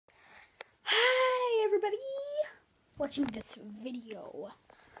watching this video.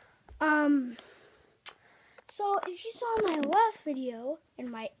 So if you saw my last video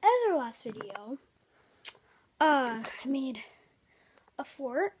and my other last video, I made a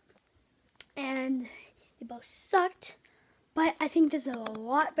fort and they both sucked, but I think this is a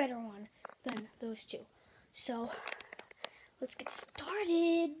lot better one than those two. So let's get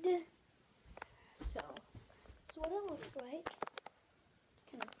started. So that's what it looks like. It's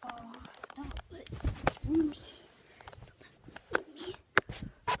kind of it's roomy. It's not roomy,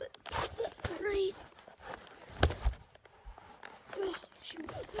 but right. Oh,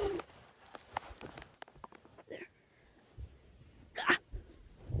 shoot. There. Ah.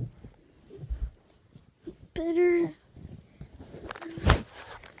 Better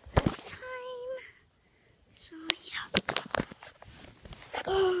next time. So yeah.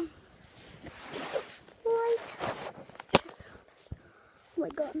 Just light. Oh my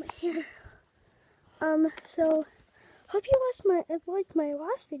god, my hair. So hope you liked my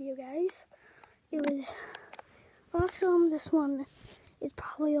last video, guys. It was awesome. This one is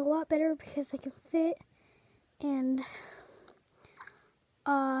probably a lot better because I can fit, and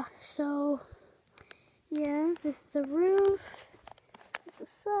so yeah, this is the roof, this is the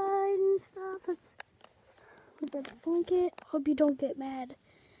side and stuff. That's the blanket. Hope you don't get mad,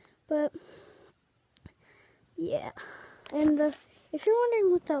 but yeah. And if you're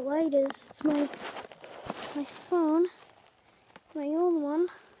wondering what that light is, it's my phone, my old one.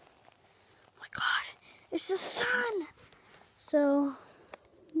 Oh my god, it's the sun. So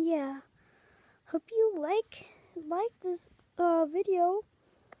yeah, hope you like this video,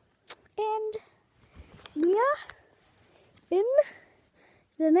 and see ya in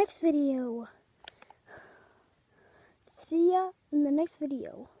the next video. See ya in the next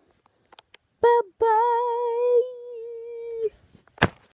video. Bye bye.